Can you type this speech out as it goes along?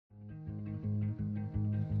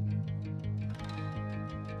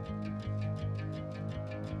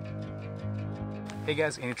Hey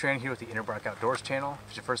guys, Andy Tran here with the Inner Bark Outdoors channel. If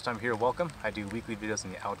it's your first time here, welcome. I do weekly videos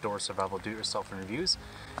on the outdoor survival do-it-yourself and reviews.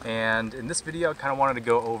 And in this video, I kind of wanted to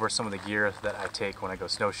go over some of the gear that I take when I go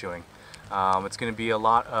snowshoeing. It's going to be a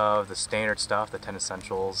lot of the standard stuff, the 10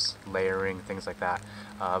 essentials, layering, things like that,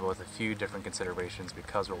 but with a few different considerations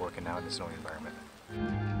because we're working out in a snowy environment.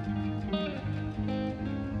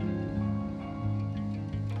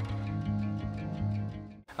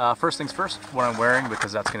 First things first, what I'm wearing,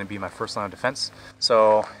 because that's going to be my first line of defense.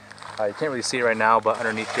 So you can't really see it right now, but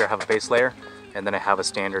underneath here I have a base layer, and then I have a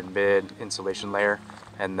standard mid insulation layer,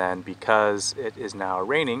 and then because it is now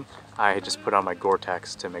raining, I just put on my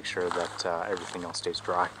Gore-Tex to make sure that everything else stays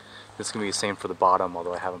dry. This is going to be the same for the bottom,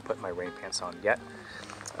 although I haven't put my rain pants on yet.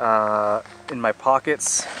 In my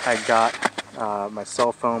pockets I got my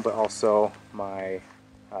cell phone, but also my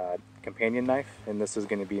companion knife, and this is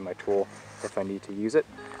going to be my tool if I need to use it.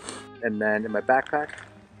 And then in my backpack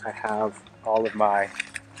I have all of my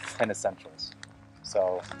 10 essentials.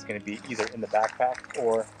 So it's going to be either in the backpack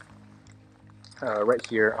or right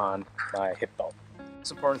here on my hip belt. The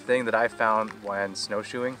most important thing that I found when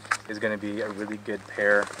snowshoeing is going to be a really good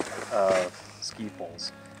pair of ski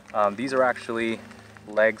poles. These are actually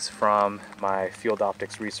legs from my Field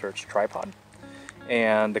Optics Research tripod.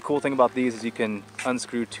 And the cool thing about these is you can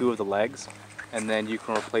unscrew two of the legs, and then you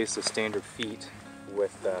can replace the standard feet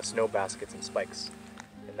with snow baskets and spikes.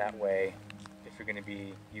 And that way, if you're going to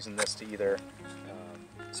be using this to either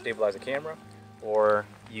stabilize a camera or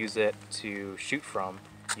use it to shoot from,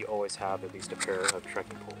 you always have at least a pair of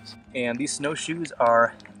trekking poles. And these snowshoes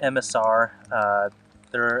are MSR.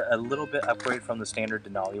 They're a little bit upgrade from the standard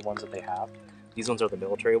Denali ones that they have. These ones are the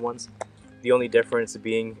military ones. The only difference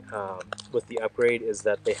being with the upgrade is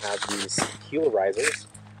that they have these heel risers.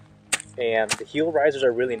 And the heel risers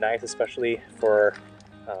are really nice, especially for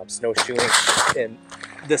snowshoeing in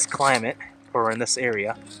this climate or in this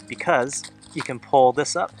area, because you can pull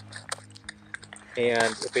this up and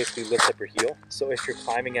it basically lifts up your heel. So if you're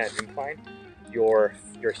climbing at an incline, your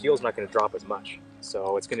heel's not going to drop as much.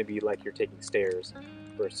 So it's going to be like you're taking stairs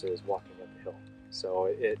versus walking up the hill. So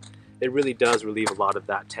it really does relieve a lot of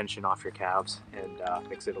that tension off your calves and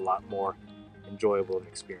makes it a lot more enjoyable of an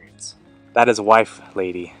experience. That is wife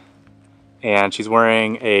lady, and she's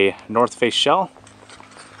wearing a North Face shell,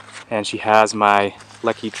 and she has my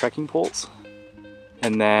Lucky trekking poles.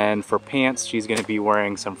 And then for pants, she's going to be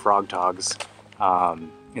wearing some Frog Togs, and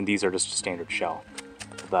these are just a standard shell.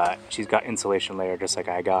 But she's got insulation layer just like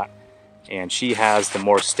I got, and she has the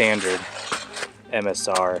more standard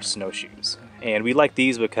MSR snowshoes. And we like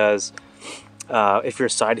these because if you're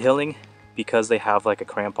side hilling, because they have like a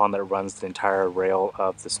crampon that runs the entire rail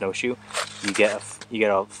of the snowshoe, you get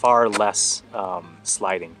a far less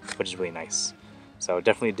sliding, which is really nice. So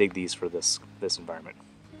definitely dig these for this environment.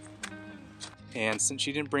 And since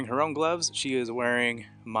she didn't bring her own gloves, she is wearing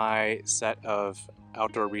my set of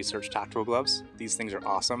Outdoor Research tactical gloves. These things are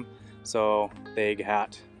awesome. So they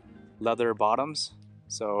got leather bottoms,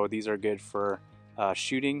 so these are good for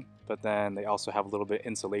shooting, but then they also have a little bit of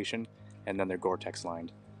insulation, and then they're Gore-Tex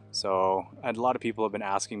lined. So a lot of people have been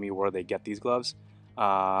asking me where they get these gloves.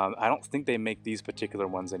 I don't think they make these particular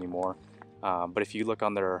ones anymore, but if you look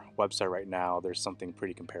on their website right now, there's something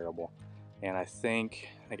pretty comparable. And I think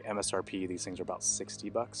like MSRP, these things are about 60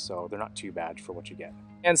 bucks, so they're not too bad for what you get.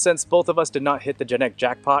 And since both of us did not hit the genetic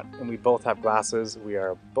jackpot and we both have glasses, we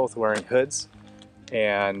are both wearing hoods,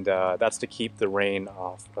 and that's to keep the rain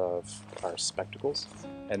off of our spectacles.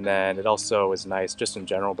 And then it also is nice just in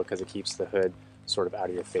general because it keeps the hood sort of out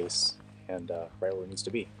of your face and right where it needs to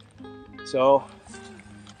be. So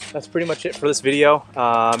that's pretty much it for this video.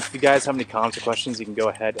 If you guys have any comments or questions, you can go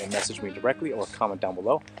ahead and message me directly or comment down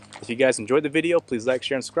below. If you guys enjoyed the video, please like,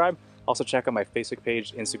 share, and subscribe. Also check out my Facebook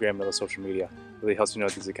page, Instagram, and other social media. It really helps me know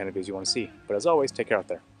if these are the kind of videos you want to see. But as always, take care out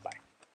there.